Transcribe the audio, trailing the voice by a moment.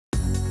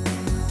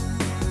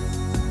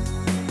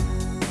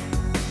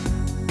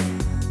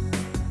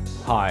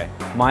Hi,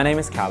 my name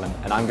is Callum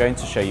and I'm going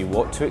to show you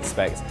what to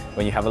expect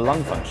when you have a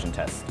lung function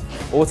test,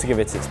 or to give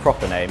it its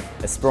proper name,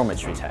 a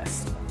spirometry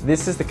test.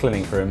 This is the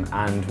clinic room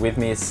and with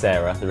me is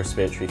Sarah, the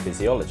respiratory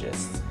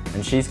physiologist,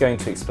 and she's going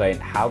to explain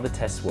how the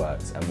test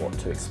works and what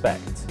to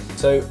expect.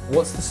 So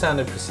what's the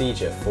standard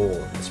procedure for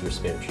this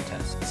respiratory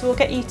test? So we'll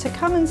get you to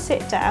come and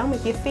sit down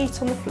with your feet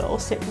on the floor,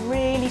 sit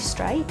really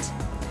straight.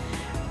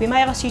 We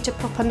may ask you to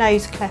pop a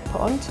nose clip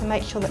on to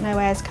make sure that no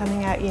air is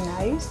coming out your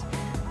nose.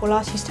 We'll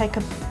ask you to take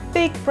a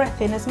big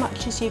breath in as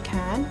much as you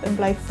can and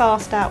blow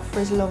fast out for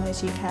as long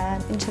as you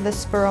can into the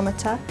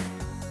spirometer.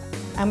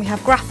 And we have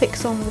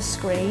graphics on the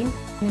screen.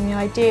 And the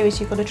idea is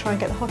you've got to try and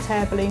get the hot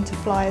air balloon to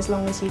fly as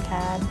long as you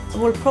can.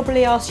 We'll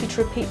probably ask you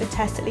to repeat the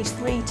test at least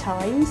 3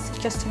 times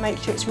just to make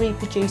sure it's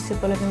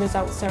reproducible and the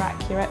results are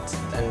accurate.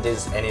 And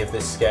is any of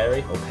this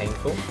scary or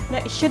painful? No,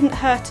 it shouldn't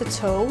hurt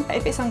at all.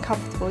 If it's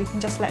uncomfortable, you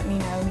can just let me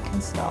know and we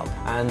can stop.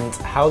 And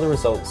how are the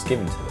results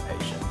given to the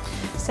patient?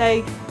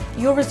 So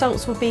your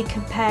results will be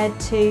compared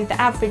to the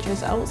average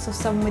results of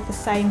someone with the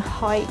same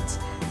height,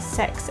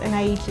 sex and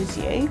age as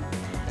you.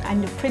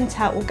 And the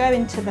printout will go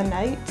into the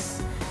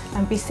notes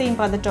and be seen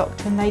by the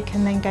doctor, and they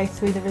can then go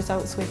through the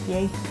results with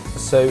you.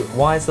 So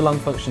why is the lung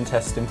function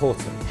test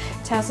important?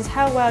 It tells us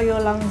how well your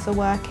lungs are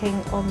working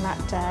on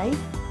that day.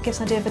 It gives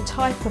an idea of the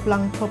type of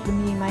lung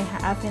problem you may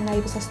have. It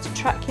enables us to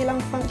track your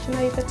lung function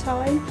over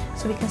time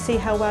so we can see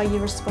how well you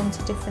respond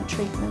to different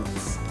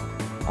treatments.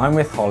 I'm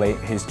with Holly,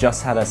 who's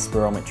just had a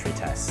spirometry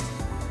test.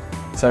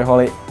 So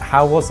Holly,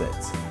 how was it?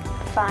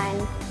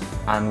 Fine.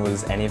 And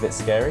was any of it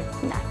scary?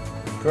 No.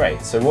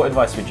 Great. So what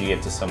advice would you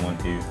give to someone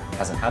who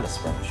hasn't had a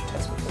spirometry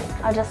test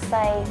before? I'll just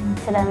say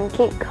to them,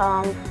 keep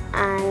calm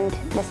and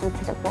listen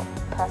to what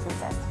the person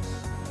says.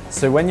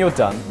 So when you're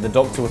done, the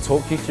doctor will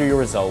talk you through your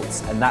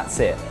results, and that's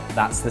it.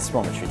 That's the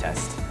spirometry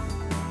test.